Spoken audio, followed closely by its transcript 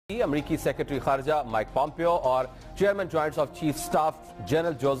अमरीकी secretary खारजा Mike Pompeo और chairman joints of chief staff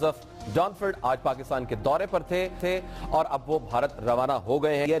general Joseph डॉनफोर्ड आज पाकिस्तान के दौरे पर थे और अब वो भारत रवाना हो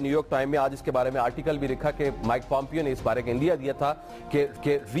गए हैं। न्यूयॉर्क टाइम में आज इसके बारे में आर्टिकल भी लिखा कि माइक पॉम्पियो ने इस बारे का इंडिया दिया था कि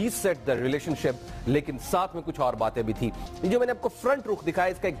रीसेट द रिलेशनशिप, लेकिन साथ में कुछ और बातें भी थी। जो मैंने आपको फ्रंट रुख दिखाया,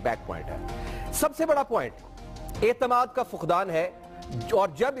 इसका एक बैक पॉइंट है। सबसे बड़ा पॉइंट एतमाद का फुकदान है,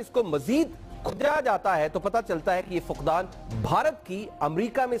 और जब इसको मजीद खुदा जाता है तो पता चलता है कि ये फुकदान भारत की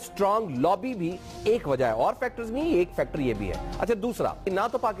अमेरिका में स्ट्रांग लॉबी भी एक वजह है, और फैक्टर्स नहीं, एक फैक्टर ये भी है। अच्छा, दूसरा, ना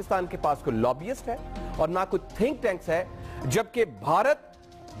तो पाकिस्तान के पास कोई लॉबियस्ट है और ना कोई थिंक टैंक्स है, जबकि भारत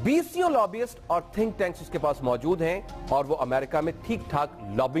 20 लॉबियस्ट और थिंक टैंक्स उसके पास मौजूद हैं और वो अमेरिका में ठीक ठाक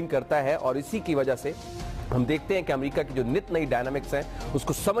लॉबिंग करता है। और इसी की वजह से हम देखते हैं कि अमेरिका की जो नित नई डायनामिक्स हैं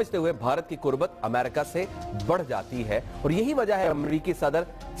उसको समझते हुए भारत की कुर्बत अमेरिका से बढ़ जाती है। और यही वजह है अमेरिकी सदर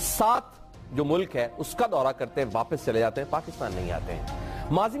 7 जो मुल्क है उसका दौरा करते हैं, वापस चले जाते हैं, पाकिस्तान नहीं आते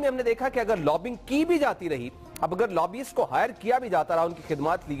हैं। माजी में हमने देखा कि अगर लॉबिंग की भी जाती रही, अब अगर लॉबिस्ट को हायर किया भी जाता रहा, उनकी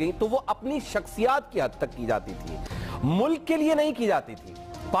खिदमत ली गई, तो वो अपनी शख्सियत की हद तक की जाती थी, मुल्क के लिए नहीं की जाती थी।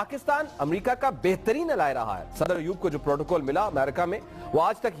 पाकिस्तान अमेरिका का बेहतरीन अलाय रहा है। सदर अयूब को जो प्रोटोकॉल मिला अमेरिका में वो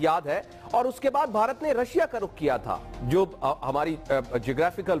आज तक याद है, और उसके बाद भारत ने रशिया का रुख किया था, जो हमारी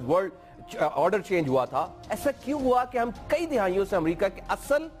जियोग्राफिकल वर्ल्ड ऑर्डर चेंज हुआ था। ऐसा क्यों हुआ कि हम कई दिहाइयों से अमेरिका के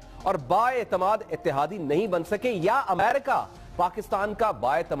असल और बाएतमाद इत्तेहादी नहीं बन सके, या अमेरिका पाकिस्तान का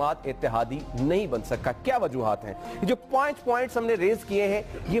बाएतमाद इत्तेहादी नहीं बन सका? क्या वजूहात हैं? ये जो पॉइंट्स हमने रेज किए हैं,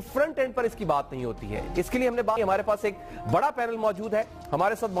 ये फ्रंट एंड पर इसकी बात नहीं होती है। इसके लिए हमने हमारे पास एक बड़ा पैनल मौजूद है।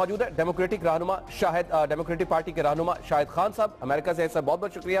 हमारे साथ मौजूद है डेमोक्रेटिक रहनुमा डेमोक्रेटिक पार्टी के रहनुमा शाहिद खान साहब, अमेरिका से। सर, बहुत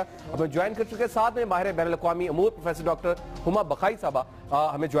बहुत शुक्रिया, हमें ज्वाइन कर चुके हैं। साथ में माहिर बैनुल अक़वामी अमूर प्रोफेसर डॉक्टर हुमा बखाई साहबा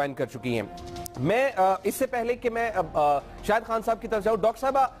हमें ज्वाइन कर चुकी हैं। मैं इससे पहले कि मैं शाहिद खान साहब की तरफ जाऊं, डॉक्टर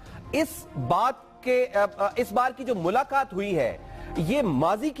साहब, इस बार की जो मुलाकात हुई है, ये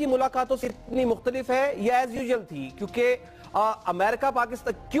माजी की मुलाकातों से इतनी मुख्तलिफ है या एज यूजुअल थी? क्योंकि अमेरिका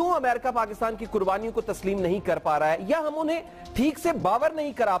पाकिस्तान की कुर्बानियों को तस्लीम नहीं कर पा रहा है, या हम उन्हें ठीक से बावर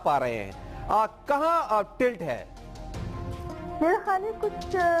नहीं करा पा रहे हैं? कहां टिल्ट है? मेरे ख्याल में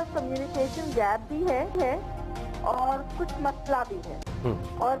कुछ कम्युनिकेशन गैप भी है और कुछ मसला भी है।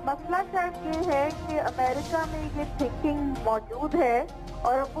 और मसला शायद ये है कि अमेरिका में ये थिंकिंग मौजूद है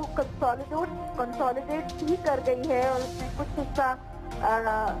और वो कंसोलिडेट ही कर गई है, और उसमें कुछ हिस्सा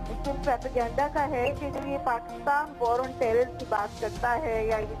प्रोपेगेंडा का है कि जब ये पाकिस्तान वॉर ऑन टेरर की बात करता है,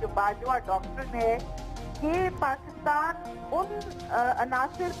 या ये जो बाजुआ डॉक्ट्रिन है, ये पाकिस्तान उन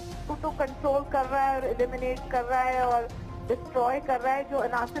अनासिर को तो कंट्रोल कर रहा है और एलिमिनेट कर रहा है और डिस्ट्रॉय कर रहा है जो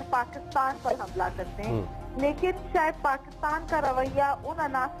अनासिर पाकिस्तान पर हमला करते हैं। लेकिन शायद पाकिस्तान का रवैया उन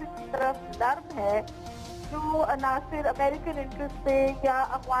अनासिर की तरफ नर्म है जो अनासिर अमेरिकन इंटरेस्ट पे या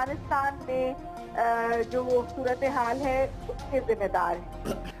अफगानिस्तान में जो सूरत हाल है उसके जिम्मेदार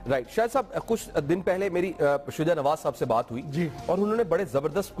है। राइट, शायद साहब, कुछ दिन पहले मेरी शुजा नवाज साहब से बात हुई जी, और उन्होंने बड़े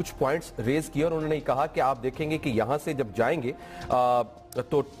जबरदस्त कुछ पॉइंट्स रेज किए, और उन्होंने कहा कि आप देखेंगे कि यहां से जब जाएंगे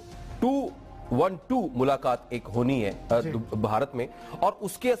तो 2-1-2 मुलाकात एक होनी है भारत में, और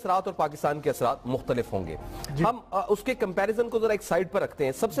उसके असरात और पाकिस्तान के असरात मुख्तलिफ होंगे। हम उसके कंपैरिजन को जरा एक साइड पर रखते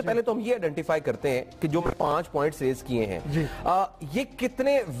हैं। सबसे पहले तो हम ये आइडेंटिफाई करते हैं कि जो 5 पॉइंट्स रेज किए हैं, ये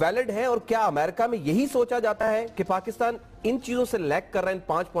कितने वैलिड हैं, और क्या अमेरिका में यही सोचा जाता है कि पाकिस्तान इन चीजों से लैग कर रहा है, इन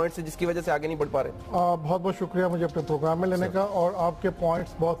 5 पॉइंट से, जिसकी वजह से आगे नहीं बढ़ पा रहे? बहुत बहुत शुक्रिया मुझे अपने प्रोग्राम में लेने का, और आपके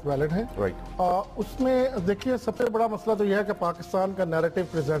पॉइंट्स बहुत वैलिड हैं। उसमें देखिए, सबसे बड़ा मसला तो यह है कि पाकिस्तान का नैरेटिव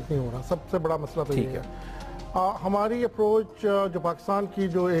प्रेजेंट नहीं हो रहा। सबसे बड़ा मसला तो यह है। हमारी अप्रोच जो पाकिस्तान की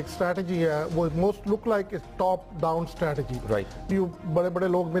जो एक स्ट्रैटेजी है, वो most look like top down strategy. बड़े बड़े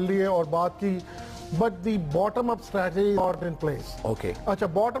लोग मिल लिए और बात की, but the bottom up strategy not in place. अच्छा,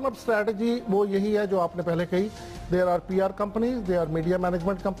 बॉटम अप स्ट्रैटेजी वो यही है जो आपने पहले कही। There are PR companies, there are media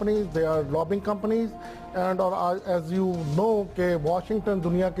management companies, there are lobbying companies, and और एज यू नो के वाशिंगटन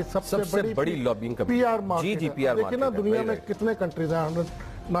दुनिया की सबसे बड़ी लॉबिंग PR मार्केट है। लेकिन ना दुनिया में कितने कंट्रीज हैं?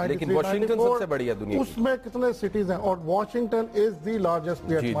 लेकिन वाशिंगटन सबसे बड़ी है दुनिया, उसमें कितने सिटीज हैं, और Washington is the largest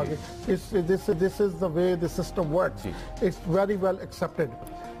PR market. This is the way the system works. It's very well accepted.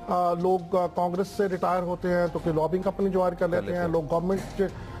 लोग कांग्रेस से रिटायर होते हैं तो कोई लॉबिंग कंपनी ज्वाइन कर लेते हैं, लोग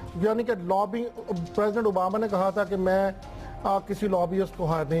गवर्नमेंट, यानी कि लॉबिंग। प्रेसिडेंट ओबामा ने कहा था कि मैं किसी लॉबियस्ट को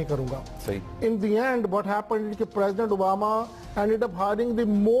हायर नहीं करूंगा। In the end what happened कि president Obama ended up hiring the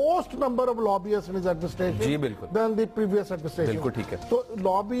most number of lobbyists in his administration than the previous administration। बिल्कुल ठीक है। तो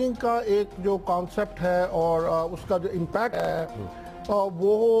लॉबिंग का एक जो कॉन्सेप्ट है और उसका जो इम्पैक्ट है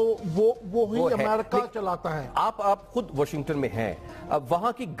वो ही अमेरिका चलाता है। आप खुद वाशिंगटन में हैं,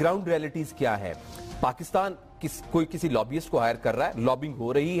 वहां की ग्राउंड रियलिटीज क्या है? पाकिस्तान कोई किसी लॉबियस्ट को हायर कर रहा है, लॉबिंग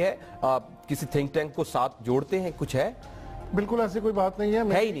हो रही है, किसी थिंक टैंक को साथ जोड़ते हैं, कुछ है? बिल्कुल ऐसी कोई बात नहीं है,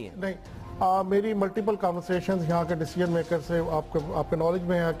 ही नहीं है। नहीं, मेरी मल्टीपल कॉन्वर्सेशंस यहाँ के डिसीजन मेकर से आपके नॉलेज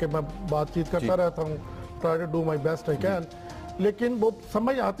में है कि मैं बातचीत करता रहता हूँ, try to do my best I can, लेकिन वो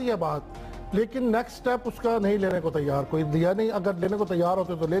समझ आती है बात, लेकिन नेक्स्ट स्टेप उसका नहीं लेने को तैयार कोई दिया नहीं। अगर लेने को तैयार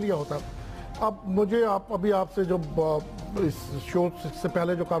होते तो ले लिया होता। अब मुझे अभी आपसे जो इस शो से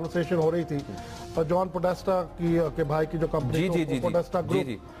पहले जो कॉन्वर्सेशन हो रही थी जॉन पोडेस्टा की के भाई की जो कंपनी पोडेस्टा ग्रुप,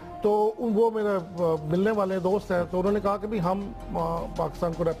 तो वो मेरे मिलने वाले दोस्त हैं, तो उन्होंने कहा कि भी हम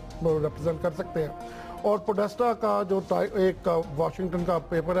पाकिस्तान को रिप्रेजेंट कर सकते हैं। और पोडेस्टा का जो एक वाशिंगटन का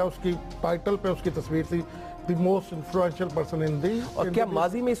पेपर है, उसकी टाइटल पे उसकी तस्वीर थी the most influential person in दी। और क्या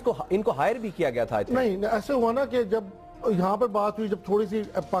माजी में इनको हायर भी किया गया था? नहीं, ऐसे हुआ ना कि जब यहाँ पर बात हुई, जब थोड़ी सी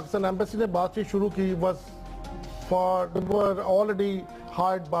पाकिस्तान एम्बेसी ने बातचीत शुरू की, were already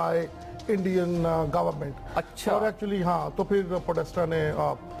hired by Indian government. अच्छा। और एक्चुअली हाँ, तो फिर पोडेस्टा ने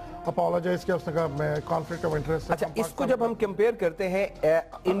अपोलोजाइज किया, उसने कहा मैं कॉन्फ्लिक्ट ऑफ इंटरेस्ट। अच्छा, इसको जब हम कंपेयर करते हैं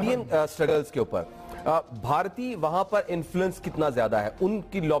इंडियन स्ट्रगल्स के ऊपर, भारतीय वहां पर इन्फ्लुएंस कितना ज्यादा है,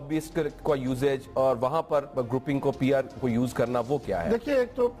 उनकी लॉबिस्ट का यूजेज और वहां पर ग्रुपिंग को, पीआर को यूज करना, वो क्या है? देखिए,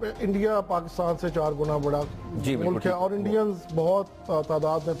 एक तो इंडिया पाकिस्तान से 4 गुना बड़ा मुल्क है और इंडियंस बहुत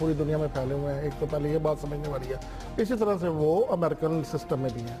तादाद में पूरी दुनिया में फैले हुए हैं। एक तो पहले ये बात समझने वाली है। इसी तरह से वो अमेरिकन सिस्टम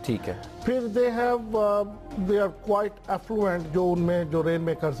में भी है। ठीक है। फिर दे आर क्वाइट एफ्लुएंट, जो उनमें जो रेन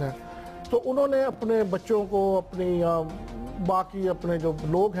मेकर्स हैं, तो उन्होंने अपने बच्चों को, अपनी बाकी अपने जो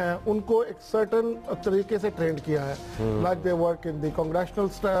लोग हैं, उनको एक सर्टन तरीके से ट्रेंड किया है। Like they work in the congressional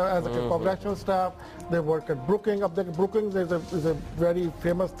staff, as a congressional staff, they work at booking. अब देखिए, booking is a very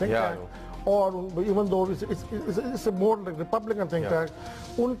famous think tank, और even though it's more Republican think tank.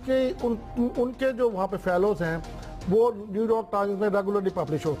 उनके जो वहाँ पे फेलोज हैं, वो न्यूयॉर्क टाइम्स में रेगुलरली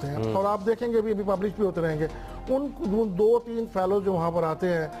पब्लिश होते हैं, और आप देखेंगे भी पब्लिश भी होते रहेंगे। उन 2-3 फेलोज जो वहाँ पर आते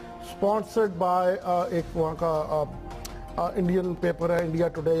हैं, स्पॉन्सर्ड बाय एक वहाँ का इंडियन पेपर है, इंडिया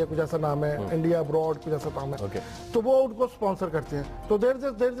टुडे या कुछ ऐसा नाम है, इंडिया अब्रॉड कुछ ऐसा नाम है, तो वो उनको स्पॉन्सर करते हैं। तो there is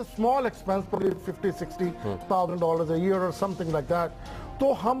a small expense, $50,000-60,000 a year और समथिंग लाइक दैट।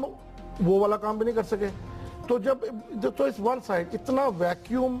 तो हम वो वाला काम भी नहीं कर सके। तो इस वन साइड इतना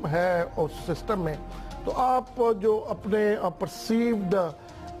वैक्यूम है उस सिस्टम में, तो आप जो अपने परसीव्ड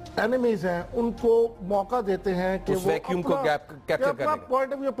एनिमीज हैं, उनको मौका देते हैं कि वो वैक्यूम को कैप्चर अपना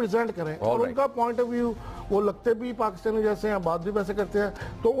पॉइंट ऑफ व्यू प्रेजेंट करें। और उनका पॉइंट ऑफ व्यू, वो लगते भी पाकिस्तानी जैसे हैं, बात भी वैसे करते हैं,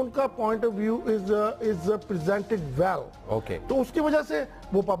 तो उनका point of view is presented well. Okay. तो उसकी वजह से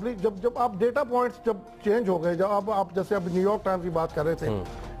वो पब्लिक, जब आप डेटा पॉइंट्स जब चेंज हो गए, जब आप जैसे अब न्यूयॉर्क टाइम्स की बात कर रहे थे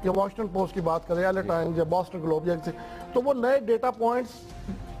या वॉशिंगटन पोस्ट की बात कर रहे हैं, LA टाइम्स या बॉस्टन ग्लोब या, तो वो नए डेटा पॉइंट्स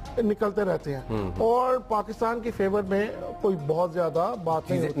निकलते रहते हैं और पाकिस्तान के फेवर में कोई बहुत ज्यादा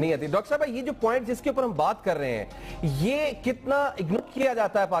बात नहीं आती। डॉक्टर साहब, ये जो पॉइंट जिसके ऊपर हम बात कर रहे हैं, ये कितना इग्नोर किया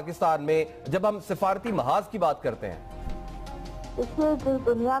जाता है पाकिस्तान में जब हम सिफारती महाज की बात करते हैं? इसलिए जिस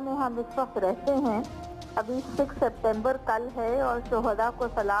दुनिया में हम इस वक्त रहते हैं, अभी 6 सितंबर कल है, और शोहदा को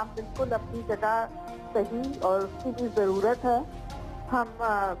सलाम बिल्कुल अपनी जगह सही और उसकी भी जरूरत है। हम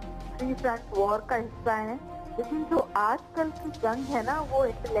 3 फ्रंट वॉर का हिस्सा हैं, लेकिन जो आजकल की जंग है ना, वो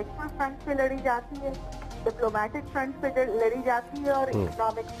इंटेलेक्चुअल फ्रंट पे लड़ी जाती है, डिप्लोमेटिक फ्रंट पे लड़ी जाती है और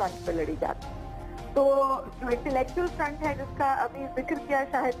इकोनॉमिक फ्रंट पे लड़ी जाती है। तो जो इंटेलेक्चुअल फ्रंट है, जिसका अभी जिक्र किया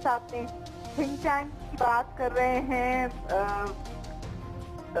शाहिद साहब ने, थिंक टैंक की बात कर रहे हैं,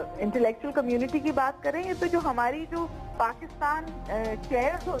 इंटेलेक्चुअल कम्युनिटी की बात कर रहे हैं, तो जो हमारी जो पाकिस्तान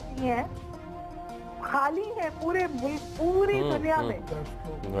चेयर्स होती हैं, खाली है पूरी दुनिया में।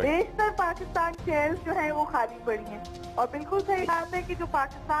 बेशतर पाकिस्तान चेयर्स जो है वो खाली पड़ी हैं, और बिल्कुल सही बात है कि जो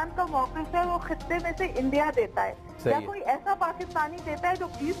पाकिस्तान का मौक़िफ़ है वो खित्ते में से इंडिया देता है, या कोई ऐसा पाकिस्तानी देता है जो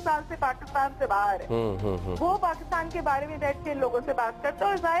 20 साल से पाकिस्तान से बाहर है, वो पाकिस्तान के बारे में बैठ के लोगों से बात करता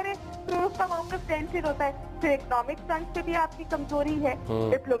है, और जाहिर है फिर उसका मौक़िफ़ टेंशन होता है। फिर इकोनॉमिक फ्रंट पे भी आपकी कमजोरी है,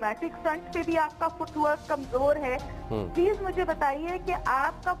 डिप्लोमेटिक फ्रंट पे भी आपका फुटवर्क कमजोर है। प्लीज मुझे बताइए कि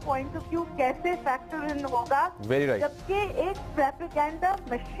आपका पॉइंट ऑफ व्यू कैसे फैक्टर इन होगा, जबकि एक प्रोपेगेंडा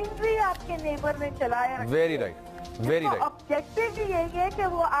मशीनरी आपके नेबर ने चलाया। Very right. ऑब्जेक्टिव भी यही है कि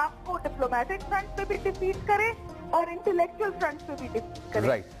वो आपको डिप्लोमेटिक फ्रंट पे भी डिफीट करे और इंटेलेक्चुअल फ्रंट पे भी डिफीट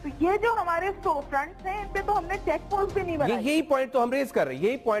करे। तो ये जो हमारे फ्रंट्स हैं, इन पे तो हमने चेक पोस्ट भी नहीं बनाई। यही पॉइंट तो हम रेज कर रहे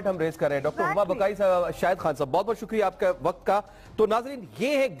हैं, डॉक्टर हुमा बकाई साहब, शाहिद खान साहब, बहुत बहुत शुक्रिया आपका वक्त का। तो नाज़रीन,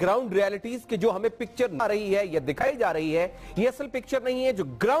 ये है ग्राउंड रियलिटीज के जो हमें पिक्चर आ रही है या दिखाई जा रही है, ये असल पिक्चर नहीं है। जो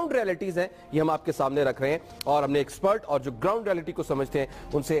ग्राउंड रियलिटीज हैं ये हम आपके सामने रख रहे हैं, और हमने एक्सपर्ट और जो ग्राउंड रियलिटी को समझते हैं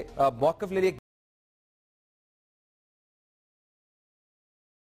उनसे मौक़िफ़ ले लिया।